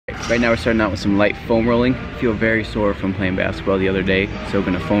Right now we're starting out with some light foam rolling. Feel very sore from playing basketball the other day, so we're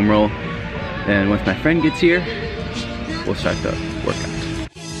gonna foam roll. Then once my friend gets here, we'll start the workout.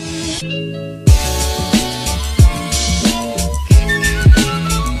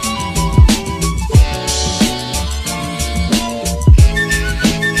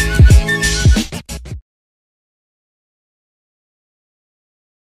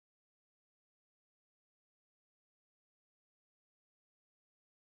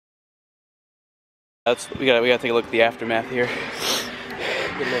 We gotta take a look at the aftermath here.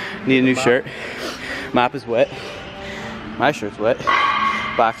 Need a new shirt. Mop is wet. My shirt's wet.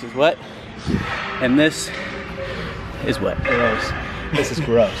 Box is wet. And this is wet. Gross. This is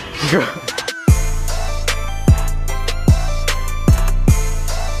gross.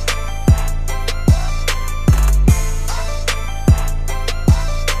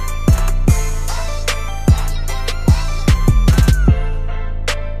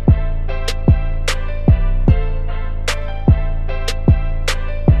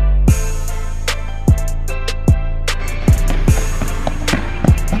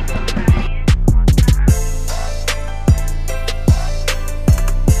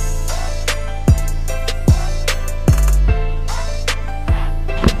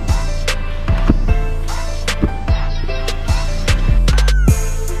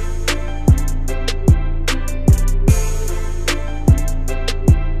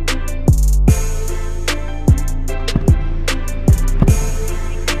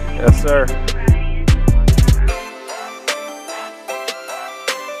 Yes, sir.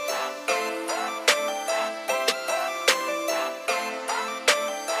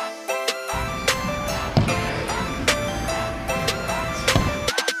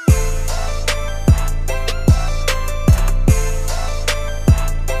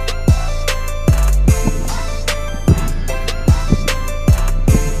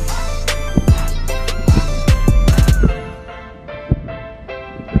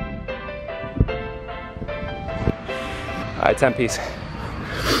 All right, 10 piece.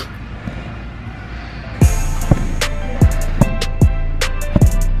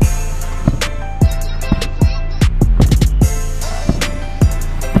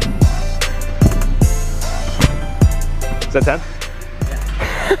 Is that 10?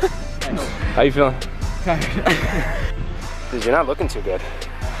 Yeah. How you feeling? Tired. Dude, you're not looking too good.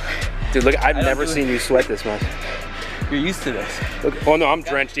 Dude, look, I've never seen you sweat this much. You're used to this. Look, well, no, I'm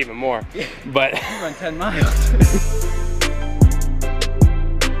drenched even more. Yeah. But You run 10 miles.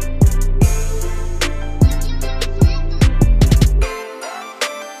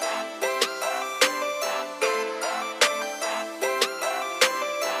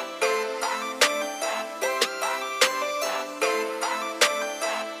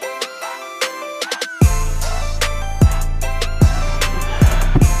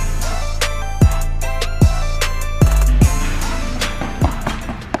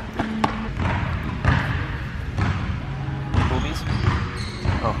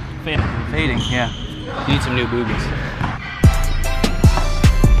 Fading, yeah. You need some new boobies.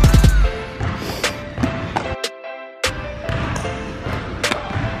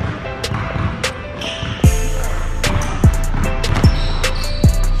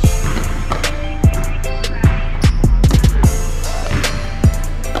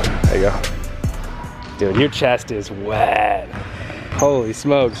 there you go. Dude, your chest is wet. Holy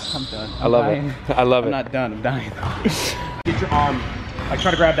smokes. I'm done. I love it. I love it. I'm not done, I'm dying. Get your arm. Like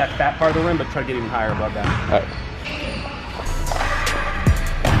try to grab that fat part of the rim, but try to get even higher above that. All right.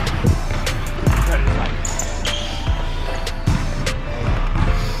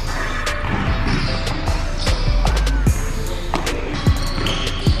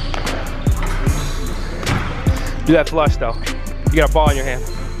 Do that flush though. You got a ball in your hand.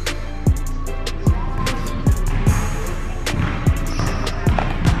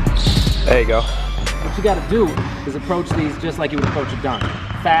 There you go. What you gotta do is approach these just like you would approach a dunk.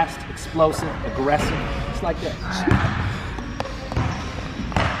 Fast, explosive, aggressive, just like that.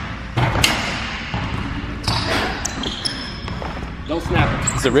 Don't snap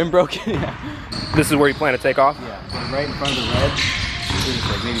it. Is the rim broken? Yeah. This is where you plan to take off? Yeah, put it right in front of the red. It's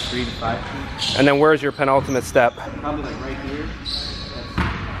like maybe 3 to 5 feet. And then where's your penultimate step? Probably like right here.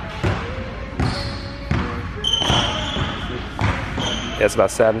 Yeah, it's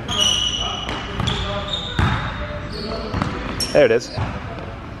about 7. There it is.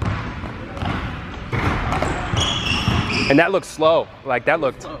 And that looked slow. Like that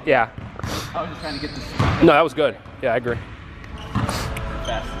looked, yeah. I was just trying to get this. No, that was good. Yeah, I agree.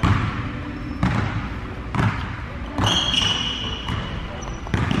 Fast.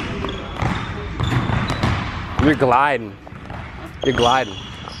 You're gliding. You're gliding.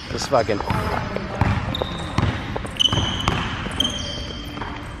 Just fucking.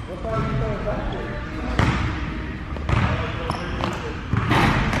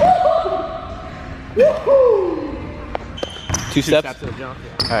 Two steps? To the jump.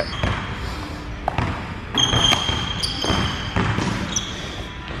 All right.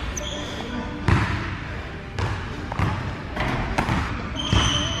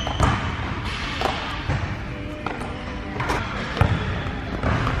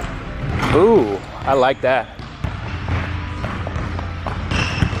 Ooh, I like that.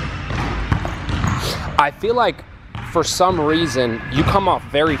 I feel like for some reason you come off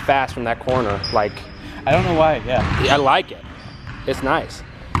very fast from that corner. Like, I don't know why, yeah. I like it. It's nice.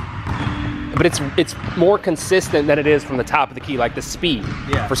 But it's more consistent than it is from the top of the key, like the speed.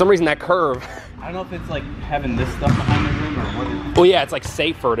 Yeah. For some reason that curve. I don't know if it's like having this stuff behind the rim or what it is. Well, yeah, it's like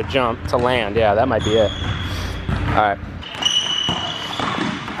safer to jump, to land. Yeah, that might be it. All right.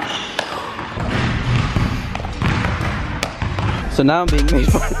 So now I'm being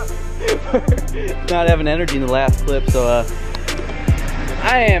made fun of for not having energy in the last clip, so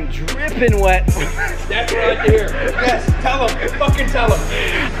I am dripping wet. That's right here. Yes, tell him. Fucking tell him.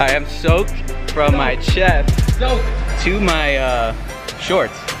 I am soaked from my chest to my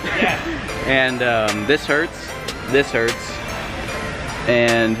shorts. Yeah. And this hurts,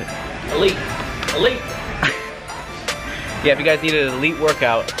 and Elite. yeah, if you guys need an elite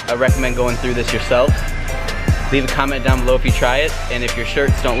workout, I recommend going through this yourself. Leave a comment down below if you try it, and if your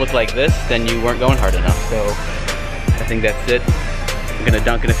shirts don't look like this, then you weren't going hard enough. So I think that's it. I'm gonna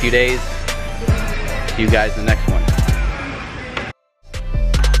dunk in a few days. See you guys in the next one.